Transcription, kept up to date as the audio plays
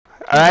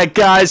Alright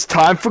guys,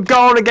 time for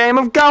gold, a game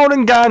of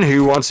golden gun.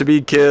 Who wants to be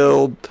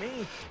killed?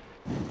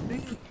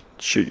 Me.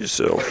 Shoot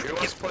yourself. Who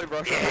wants to play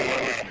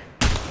Russia?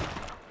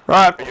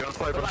 Right. You want to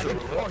play Russia?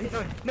 Oh,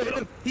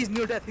 no, he's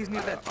near death, he's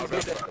near death, he's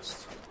near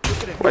death.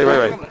 Wait.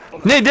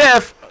 Near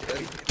death!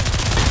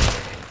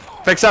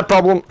 Fix that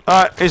problem.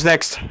 Alright, who's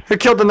next? Who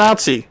killed the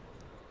Nazi?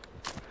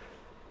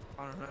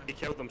 I don't know. He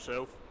killed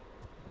himself.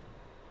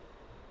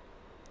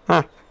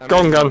 Huh.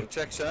 Golden gun.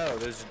 Checks out.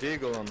 There's a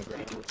deagle on the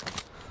ground.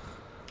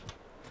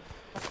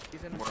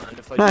 He's in Mind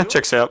if I Nah, do it?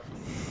 checks out.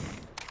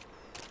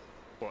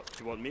 What,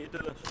 do you want me to do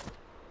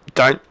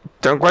this?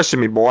 Don't question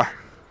me, boy.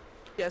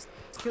 Yes.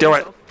 Do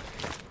it.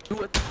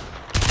 Do it.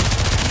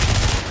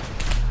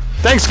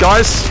 Thanks,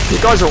 guys. You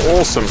guys are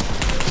awesome.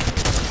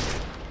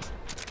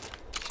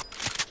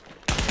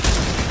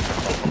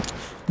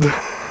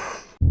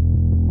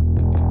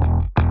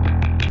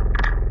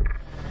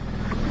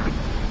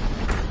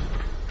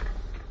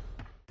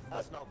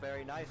 That's not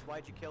very nice.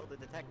 Why'd you kill the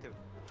detective?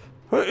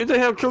 Who the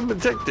hell killed the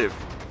detective?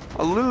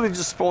 I literally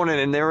just spawned in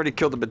and they already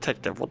killed the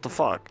detective. What the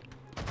fuck?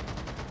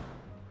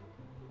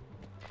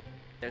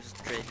 There's a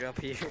trade drop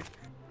here.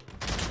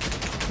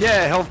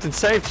 Yeah, health and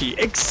safety.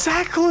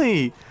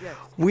 Exactly! Yeah,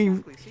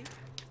 We...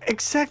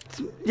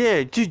 exactly, see?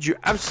 Yeah, dude, you're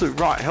absolutely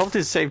right. Health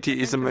and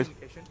safety is the most...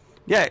 Communication.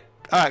 Yeah,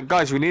 alright,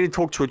 guys, we need to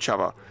talk to each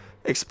other.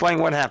 Explain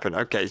what happened.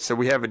 Okay, so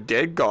we have a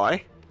dead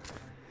guy.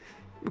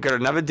 We've got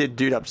another dead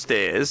dude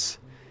upstairs.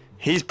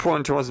 He's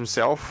pointing towards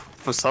himself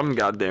for some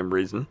goddamn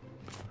reason.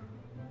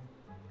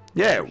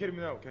 Yeah. Can you hear me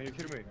now? Can you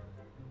hear me?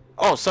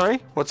 Oh, sorry.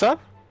 What's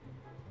up?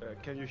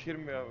 Can you hear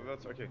me now?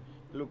 That's okay.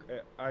 Look,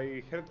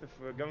 I heard the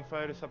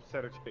gunfire is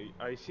upstairs.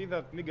 I see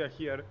that nigga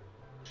here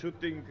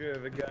shooting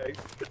the guy.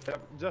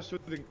 Just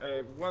shooting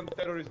one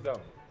terrorist down.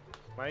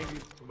 My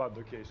English is bad.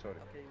 Okay, sorry.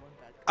 Okay, you want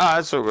that. Ah,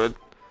 that's all good. How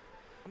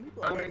many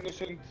people I'm are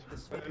innocent.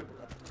 this way?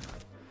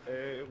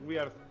 We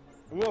are.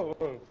 Whoa,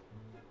 whoa.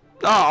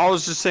 Oh, I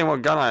was just saying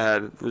what gun I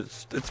had.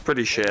 It's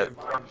pretty shit.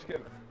 I'm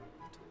scared.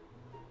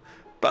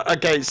 But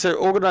okay, so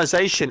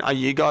organization. Are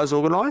you guys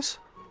organized?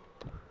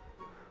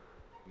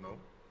 No.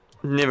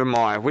 Never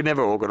mind. We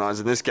never organize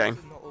in this game.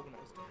 This is not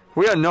organized.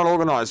 We are not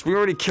organized. We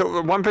already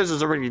killed. One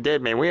person's already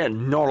dead, man. We are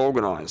not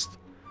organized.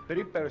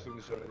 3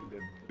 persons already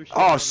dead.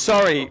 Oh,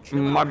 sorry. Chill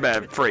My out,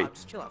 bad. chill Free. out,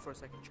 just chill out for a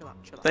second. Chill out.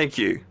 Thank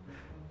you.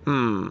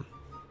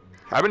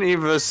 How many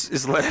of us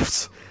is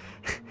left?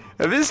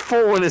 If there's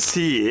 4 in us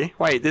here.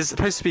 Wait, there's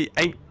supposed to be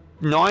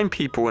 9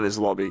 people in his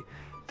lobby.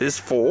 There's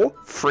 4.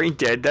 3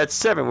 dead. That's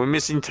 7. We're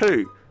missing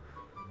 2.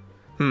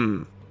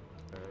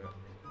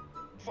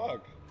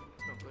 Fuck.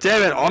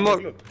 Damn it. I'm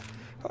not. Look.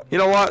 You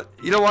know what?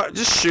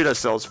 Just shoot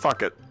ourselves.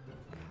 Fuck it.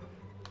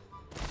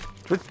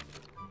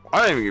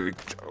 I don't even give a...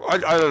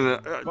 I don't know.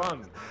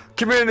 Fun.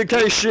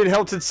 Communication,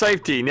 health and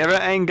safety. Never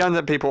aim guns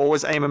at people.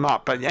 Always aim them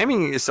up. But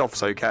aiming at yourself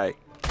is okay.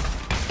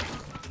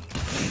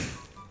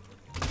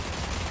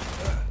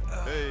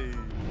 Hey.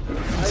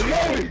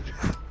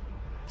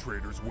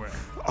 Traders win.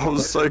 I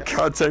was so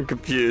goddamn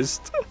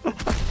confused.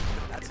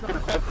 That's not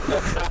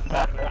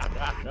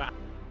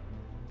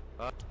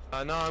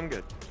No, I'm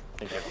good.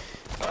 Thank you.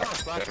 Oh,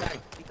 flashbang.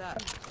 Eat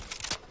that.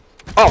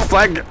 Oh,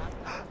 flag.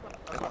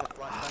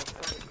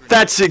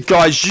 That's it,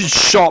 guys. You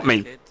shot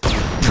me.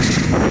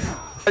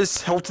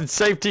 Guys, health and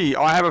safety.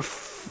 I have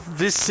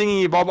this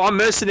thingy, Bob. I'm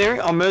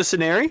mercenary. I'm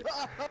mercenary.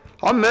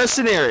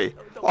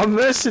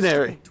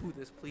 Do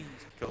this, please.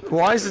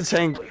 Why is the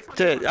tank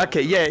dead?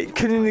 Okay, yeah,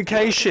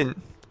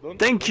 communication.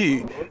 Thank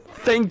you.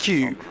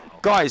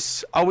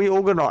 Guys, are we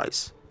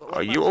organized?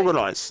 Are you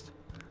organized?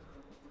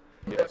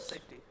 Yes.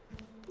 Safety.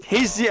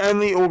 He's the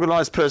only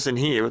organized person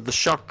here with the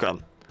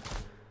shotgun.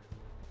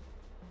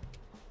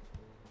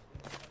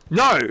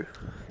 No.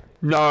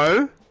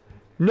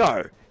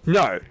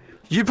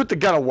 You put the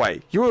gun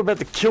away. You were about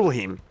to kill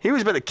him. He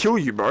was about to kill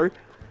you, bro.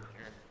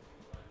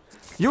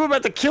 You were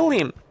about to kill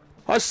him.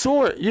 I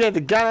saw it. You had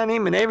the gun on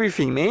him and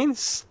everything, man.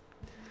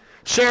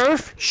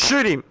 Sheriff,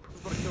 shoot him.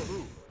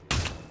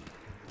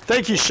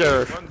 Thank you,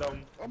 Sheriff. One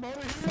down.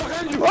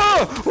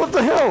 Oh, what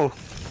the hell?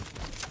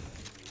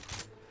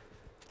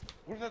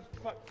 Where's that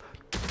fuck?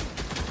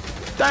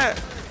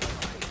 That.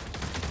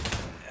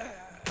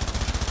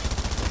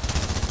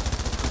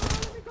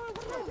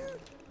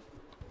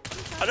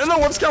 I don't know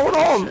what's going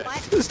on.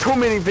 There's too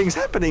many things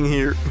happening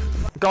here.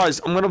 Guys,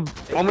 I'm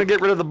gonna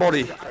get rid of the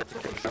body.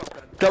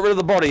 Get rid of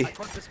the body. I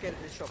confiscated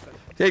this shotgun.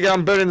 There you go,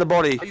 I'm burning the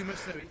body. Are you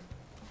mercenary?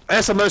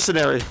 That's a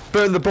mercenary.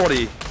 Burn the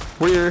body.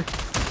 Where?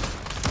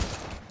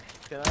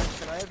 Can I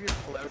have your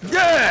flare?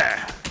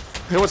 Yeah!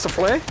 Who wants the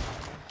flare?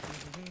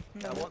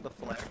 I want the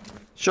flare.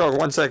 Sure,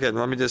 1 second.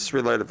 Let me just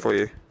reload it for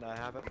you. Can I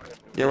have it?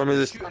 Yeah, let me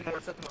just... Shoot him or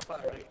set them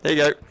afire, right? There you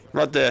go.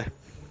 Right there.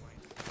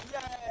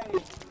 Yay!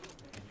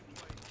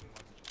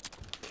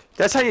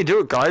 That's how you do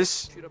it,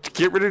 guys. To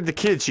get rid of the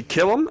kids, you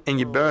kill them and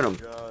you burn them.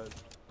 God.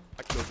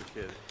 I killed the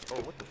kid. Oh,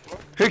 what the fuck?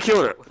 Who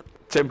killed it?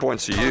 10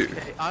 points to you.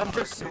 Okay, I'm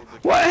just...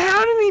 What?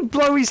 How did he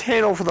blow his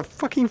head off with a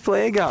fucking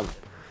flare gun?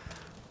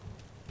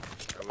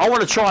 I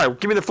want to try.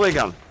 Give me the flare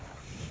gun.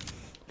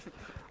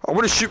 I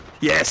want to shoot.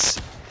 Yes.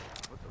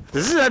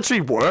 Does this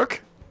actually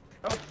work?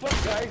 Oh fuck,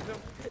 guys!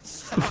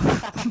 It's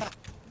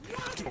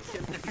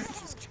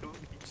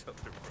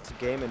a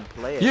game and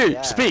play it. You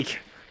yeah. speak.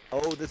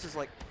 Oh, this is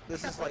like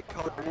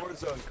COD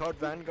Warzone, COD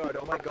Vanguard.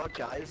 Oh my god,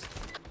 guys.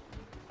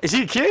 Is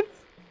he a kid?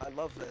 I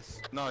love this.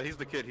 No, he's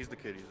the kid. He's the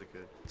kid. He's the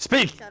kid.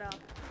 Speak. Shut up.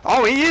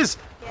 Oh, he is.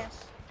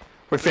 Yes.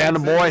 We found a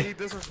He boy.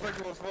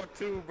 disrespectful as fuck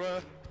too, bro.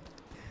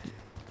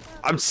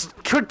 I'm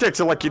quick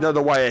to let you know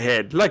the way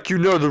ahead. Like you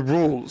know the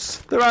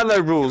rules. There are no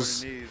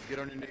rules. Get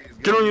on your knees.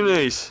 Get on your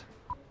knees.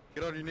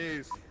 Get on your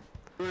knees.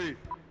 3,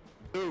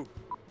 2.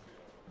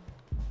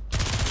 That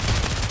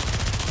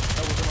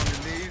wasn't on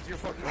your knees. You're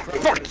fucking crazy.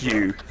 Fuck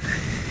you.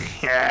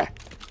 Yeah. I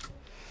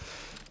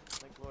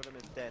think Lordum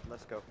is dead.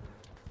 Let's go.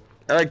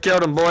 I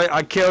killed him, boy.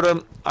 I killed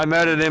him. I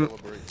murdered him.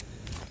 This is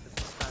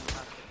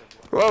fantastic.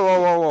 Whoa,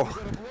 whoa, whoa, whoa.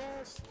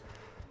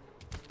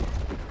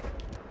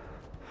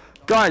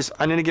 Guys,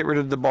 I need to get rid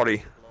of the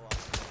body.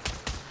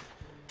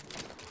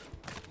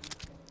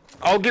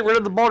 I'll get rid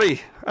of the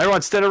body.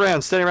 Everyone, stand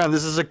around. Stand around.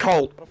 This is a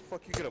cult. How the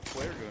fuck you get a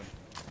flare gun?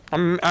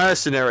 I'm a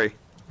mercenary.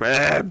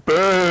 Burn.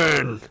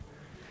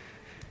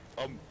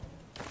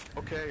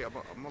 Okay, I'm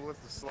gonna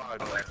let this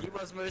slide. He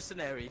was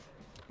mercenary.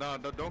 No,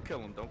 don't kill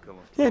him. Don't kill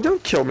him. Yeah,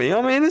 don't kill me.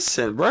 I'm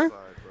innocent, bro. Slide,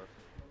 bro.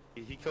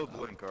 He killed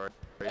Link, alright?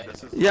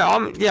 This is Yeah,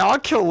 I'll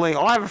kill Link.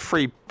 I have a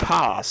free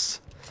pass.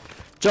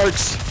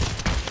 Jokes.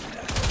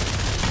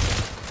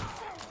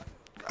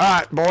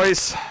 Alright,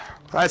 boys.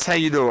 That's how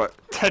you do it.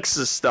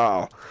 Texas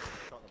style.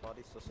 Shot the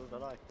body, so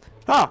did I.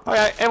 Oh,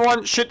 okay.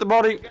 Everyone, shoot the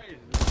body.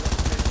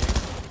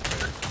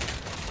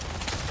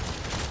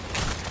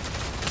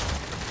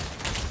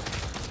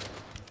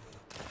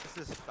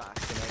 This is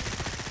fascinating.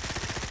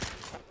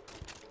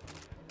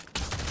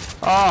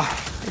 Ah,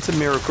 it's a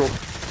miracle.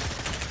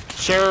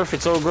 Sheriff,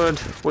 it's all good.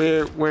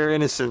 We're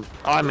innocent.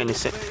 I'm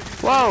innocent.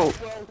 Whoa!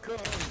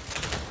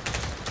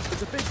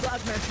 There's a big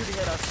black man shooting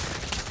at us.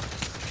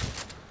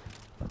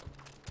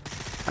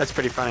 That's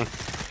pretty funny.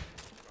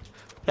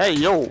 Hey,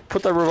 yo,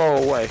 put that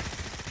revolver away.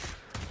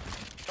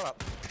 Sorry.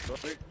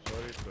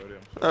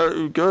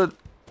 Oh, good.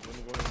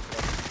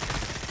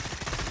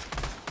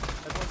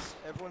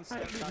 Everyone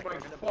step back. My I'm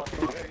gonna blow fucking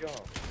him up. head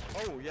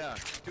off. Oh yeah,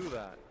 do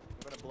that.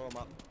 I'm gonna blow him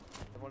up.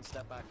 Everyone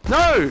step back.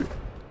 No!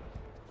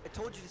 I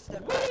told you to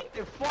step back.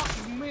 Wait a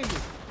fucking minute!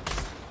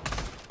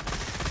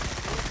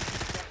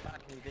 Step back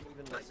and you didn't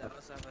even listen.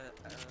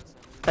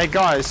 Hey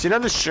guys, you know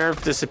the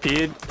sheriff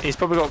disappeared? He's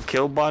probably got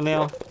killed by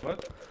now.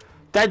 What?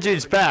 That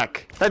dude's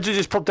back. That dude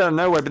just popped out of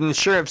nowhere, but the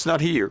sheriff's not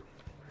here.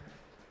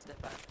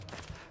 Step back.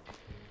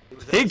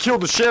 He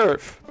killed the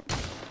sheriff.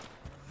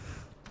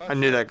 I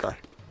knew that guy.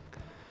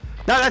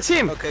 No, that's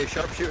him. Okay,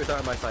 sharpshooters out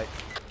of my sight.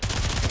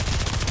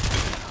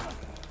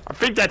 I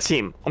think that's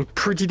him. I'm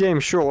pretty damn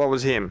sure that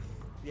was him.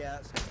 Yeah,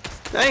 that's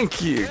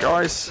Thank you,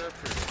 guys.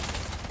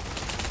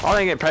 I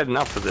didn't get paid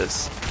enough for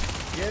this.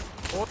 Get.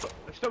 Oh, stop.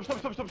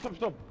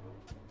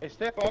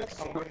 Step back.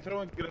 I'm going to throw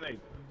a grenade.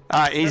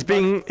 He's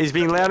being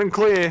loud and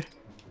clear.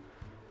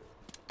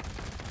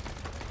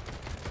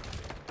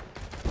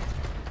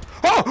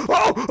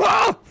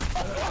 Oh!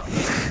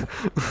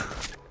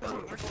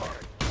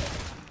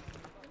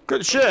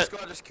 Good This shit.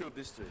 guy just killed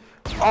this dude.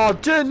 Oh,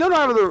 dude, not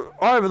over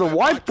the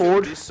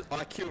whiteboard.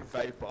 I killed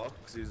Vapor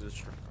because he's a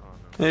traitor.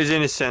 Oh, He's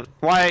innocent.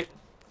 Wait.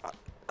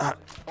 no.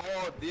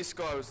 Oh, this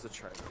guy was the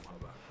traitor.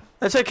 My bad.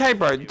 That's okay,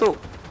 bro. Look,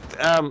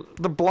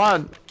 the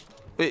blood.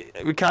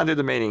 We can't do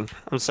the meeting.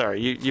 I'm sorry.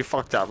 You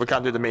fucked up. We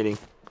can't do the meeting.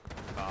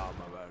 Oh,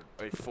 my bad.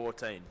 Wait,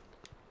 14.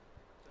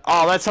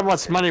 Oh, that's how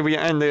much money we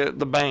earn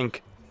the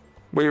bank.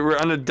 We were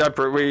under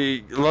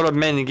desperate. A lot of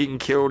men are getting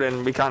killed,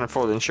 and we can't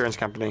afford the insurance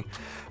company.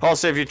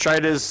 Also, if you're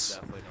traders,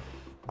 Definitely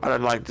I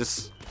don't like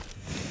this.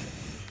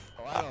 not.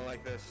 Oh, I don't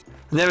like this.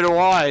 Never do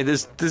I.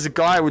 There's a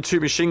guy with 2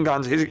 machine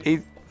guns. He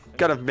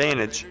got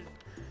advantage.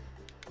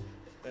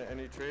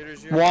 Any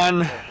traders here?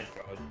 One. Oh,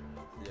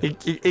 thank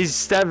God. He's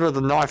stabbed with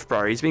a knife,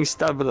 bro. He's being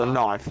stabbed with a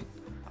knife.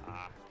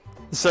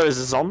 So is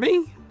a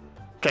zombie?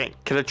 Okay,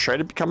 can a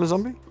trader become a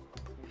zombie?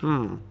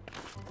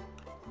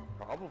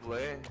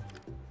 Probably.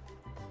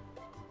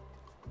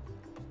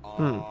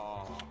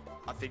 Oh,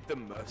 I think the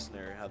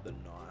mercenary had the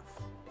knife.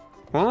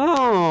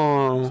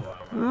 Oh. I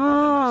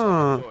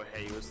thought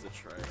he was the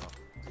traitor.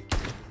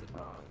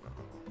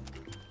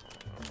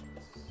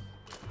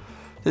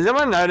 Does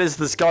anyone notice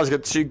this guy's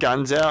got 2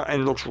 guns out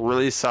and looks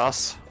really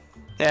sus?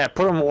 Yeah,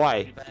 put him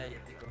away.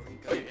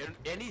 Wait,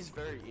 and he's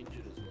very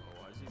injured as well.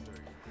 Why is he very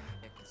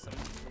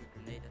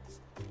injured?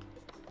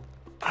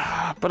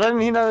 But I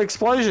didn't hear no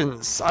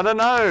explosions. I don't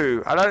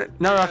know. I don't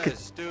know. I could.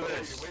 Let's do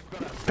this. We've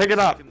got a Pick it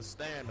up. fucking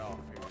standoff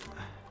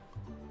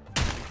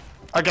here.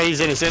 Okay, he's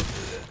innocent.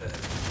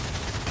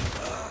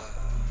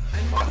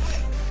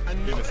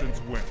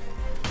 Innocents win.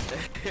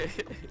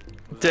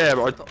 Damn.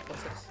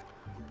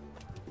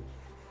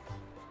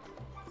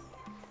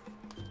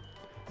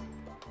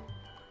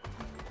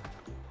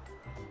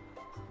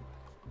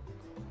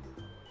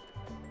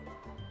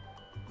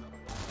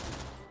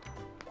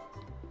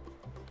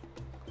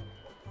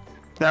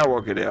 Now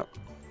work it out.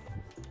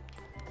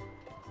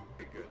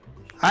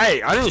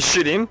 Hey, I didn't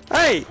shoot him.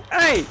 Hey,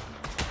 hey!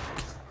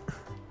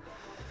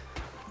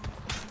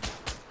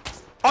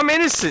 I'm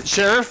innocent,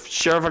 Sheriff.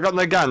 Sheriff, I got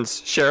no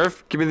guns.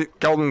 Sheriff, give me the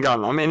golden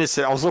gun. I'm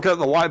innocent. I was looking at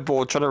the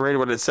whiteboard trying to read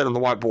what it said on the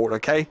whiteboard,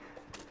 okay?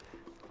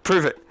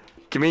 Prove it.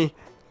 Give me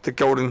the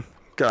golden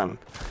gun.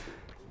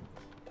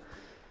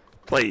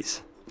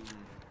 Please.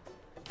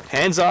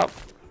 Hands up.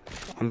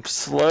 I'm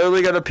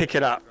slowly gonna pick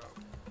it up.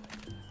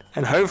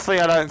 And hopefully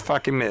I don't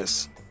fucking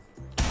miss.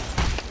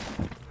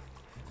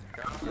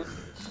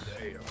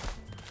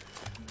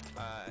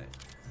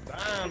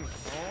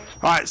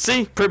 Alright,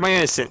 see? Prove my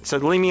innocence. So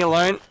leave me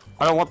alone.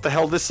 I don't know what the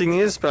hell this thing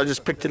is, but I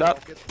just picked it up.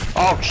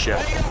 Oh shit.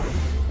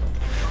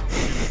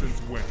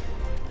 Innocence win.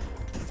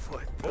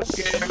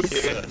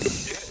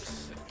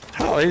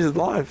 Oh, he's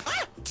alive.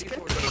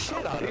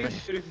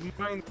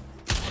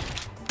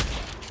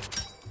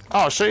 Oh,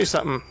 I'll show you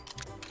something.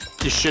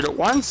 You shoot it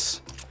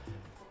once,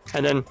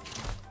 and then...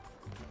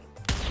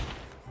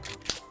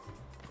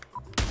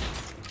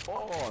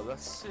 Oh,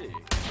 that's sick.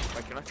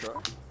 Wait, can I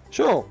try?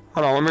 Sure.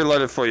 Hold on, let me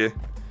load it for you.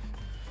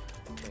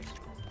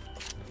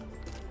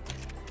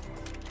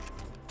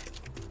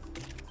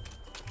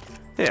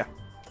 Yeah.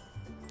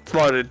 It's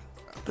loaded.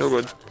 All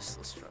good.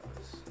 Let's try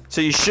this. So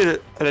you shoot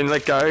it, and then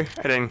let go,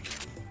 and then...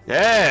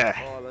 Yeah!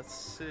 Oh, that's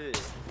sick.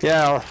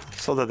 Yeah, I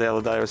saw that the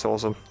other day. It was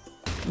awesome.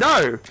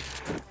 No!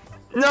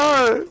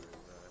 No!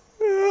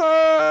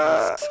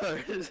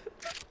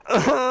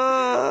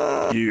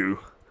 You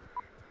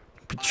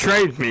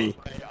betrayed me.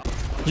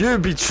 You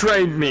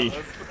betrayed me.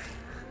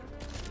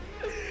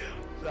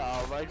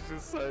 Nah, Mike's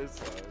just so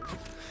sorry.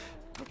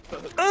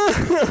 What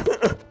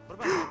about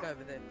that guy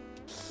over there?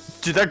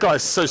 Dude, that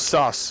guy's so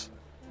sus.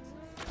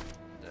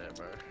 Yeah,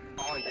 bro.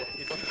 Oh, yeah,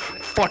 he's on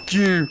Fuck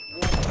you.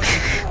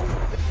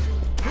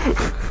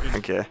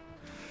 Okay.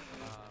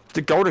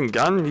 The golden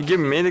gun? You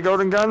giving me the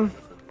golden gun?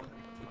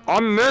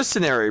 I'm a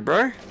mercenary,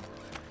 bro.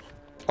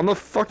 I'm a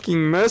fucking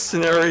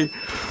mercenary.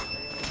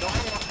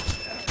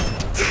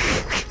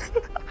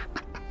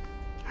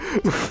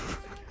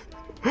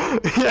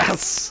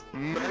 Yes.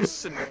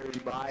 mercenary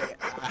by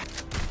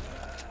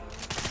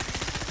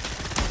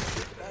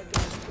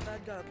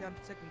That guy, okay, I'm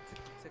second.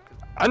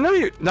 I know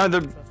you. No,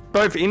 they're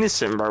both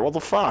innocent, bro. What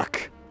the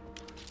fuck?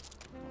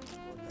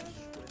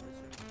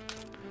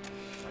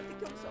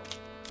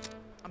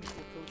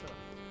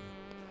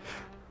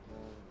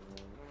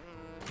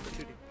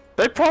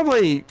 They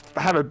probably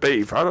have a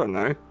beef. I don't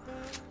know.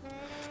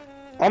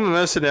 I'm a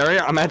mercenary.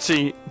 I'm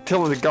actually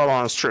telling the God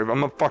honest truth.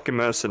 I'm a fucking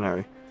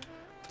mercenary.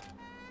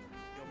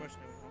 You're a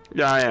mercenary, huh?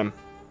 Yeah, I am. Can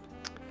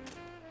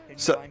you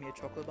So- buy me a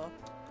chocolate bar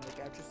in the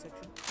gadget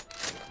section?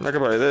 Look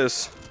about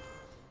this.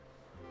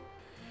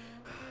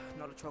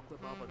 Not a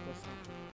chocolate bar, but close enough.